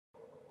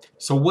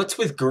So what's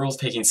with girls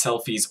taking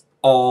selfies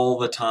all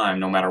the time,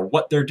 no matter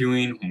what they're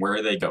doing,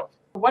 where they go?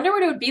 I wonder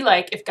what it would be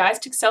like if guys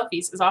took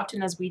selfies as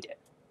often as we did.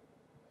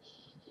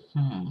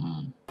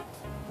 Oh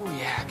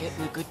yeah,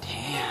 getting a good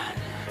tan.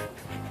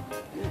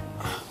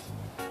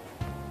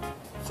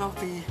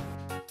 Selfie.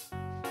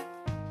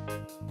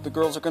 The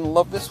girls are gonna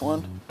love this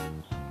one.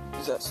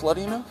 Is that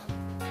slutty enough?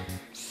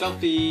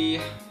 Selfie.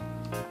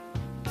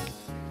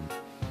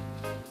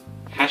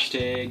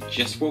 Hashtag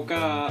just woke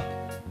up.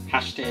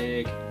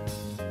 Hashtag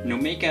no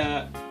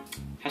makeup.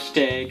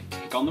 Hashtag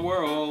take on the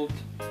world.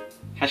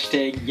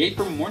 Hashtag yay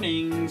for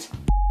mornings.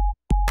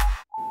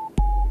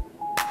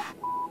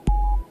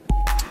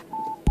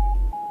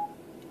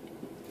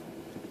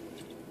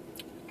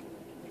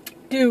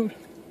 Dude,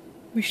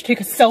 we should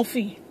take a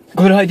selfie.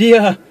 Good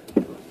idea.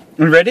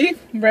 Ready?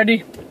 I'm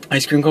ready.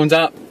 Ice cream cones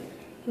up.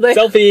 Lick.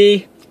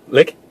 Selfie.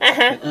 Lick.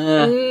 Uh-huh.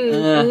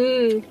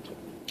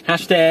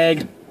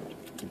 Hashtag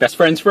best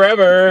friends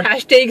forever.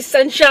 Hashtag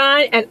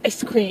sunshine and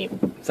ice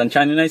cream.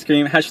 Sunshine and ice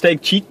cream.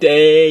 Hashtag cheat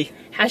day.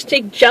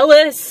 Hashtag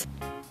jealous.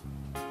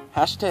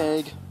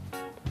 Hashtag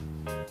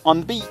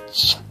on the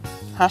beach.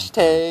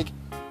 Hashtag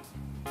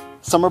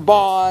summer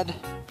bod.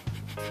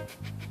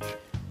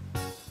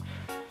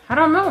 I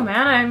don't know,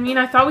 man. I mean,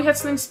 I thought we had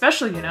something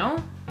special, you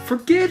know?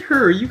 Forget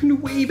her, you can do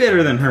way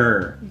better than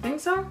her. You think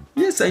so?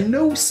 Yes, I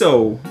know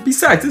so.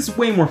 Besides, this is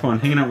way more fun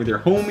hanging out with your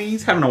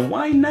homies, having a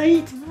wine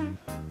night.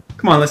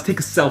 Come on, let's take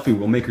a selfie,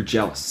 we'll make her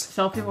jealous.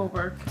 Selfie will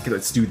work. Okay,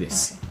 let's do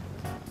this.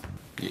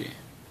 Yeah.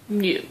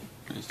 New.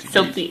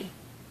 Selfie.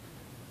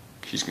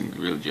 She's gonna be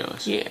real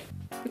jealous. Yeah.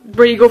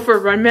 Ready to go for a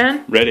run,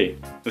 man? Ready.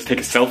 Let's take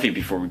a selfie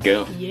before we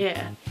go.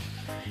 Yeah.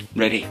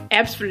 Ready.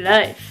 Abs for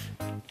life.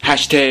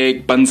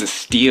 Hashtag buns of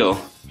steel.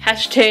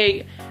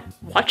 Hashtag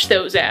watch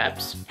those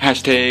abs.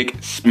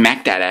 Hashtag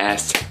smack that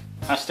ass.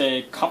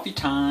 Hashtag coffee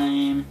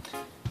time.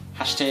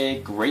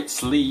 Hashtag great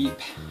sleep.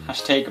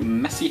 Hashtag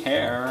messy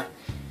hair.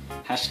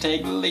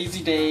 Hashtag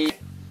lazy day.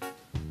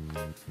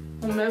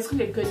 Oh man, it's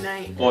gonna be a good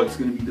night. Oh, it's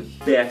gonna be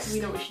the best.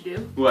 You know what we should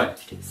do? What?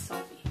 We should take a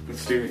selfie.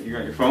 Let's do it. You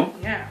got your phone?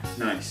 Yeah.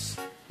 Nice.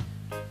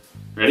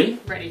 Ready?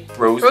 Ready.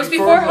 Bros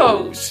before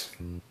hoes.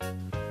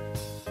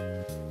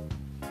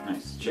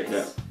 Nice. Check it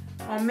out.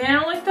 Oh man, I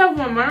don't like that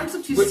one. My arms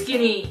look too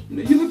skinny.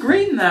 You look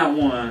great in that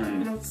You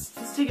one. know,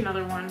 let's take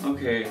another one.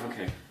 Okay.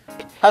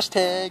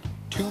 Hashtag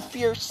too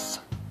fierce.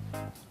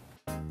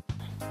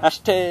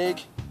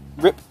 Hashtag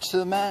rip to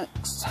the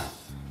max.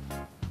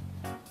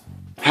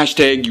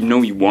 Hashtag you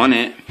know you want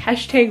it.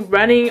 Hashtag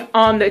running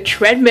on the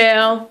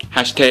treadmill.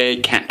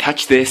 Hashtag can't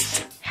touch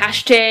this.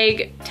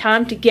 Hashtag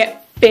time to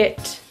get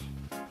fit.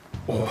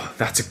 Oh,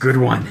 that's a good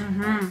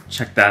one.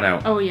 Check that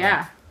out. Oh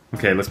yeah.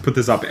 Okay, let's put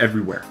this up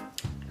everywhere.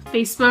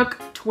 Facebook,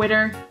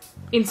 Twitter,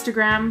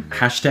 Instagram.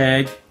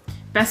 Hashtag,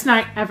 Best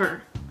night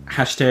ever.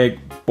 hashtag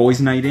boys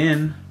night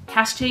in.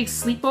 Hashtag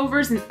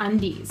sleepovers and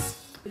undies.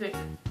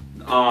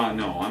 No, I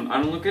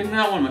don't look good in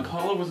that one. My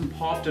collar wasn't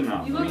popped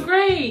enough. You look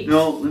great.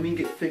 No, let me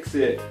fix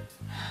it.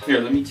 Here,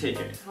 let me take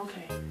it.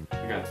 Okay.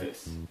 I got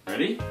this.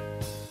 Ready?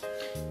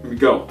 Here we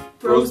go.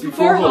 Bros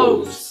before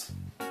hoes.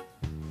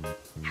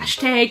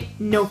 Hashtag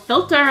no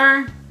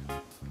filter.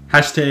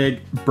 Hashtag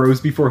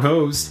bros before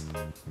hoes.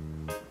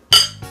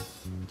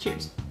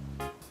 Cheers.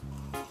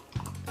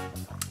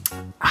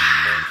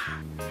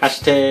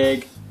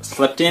 Hashtag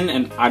slept in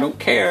and I don't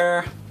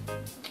care.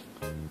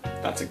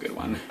 That's a good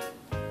one.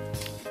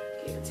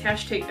 Okay, let's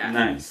hashtag that.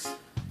 Nice.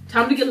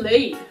 Time to get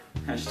laid.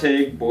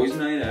 Hashtag boys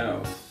night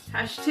out.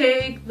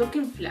 Hashtag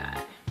looking fly.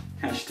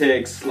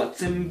 Hashtag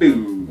sluts and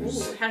Ooh,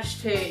 booze.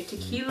 hashtag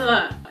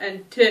tequila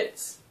and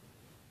tits.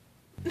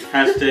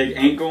 Hashtag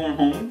ain't going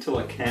home till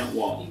I can't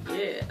walk.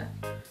 Yeah.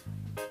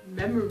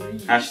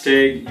 Memories.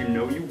 Hashtag you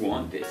know you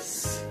want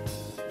this.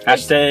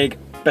 Hashtag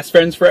best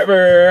friends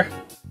forever.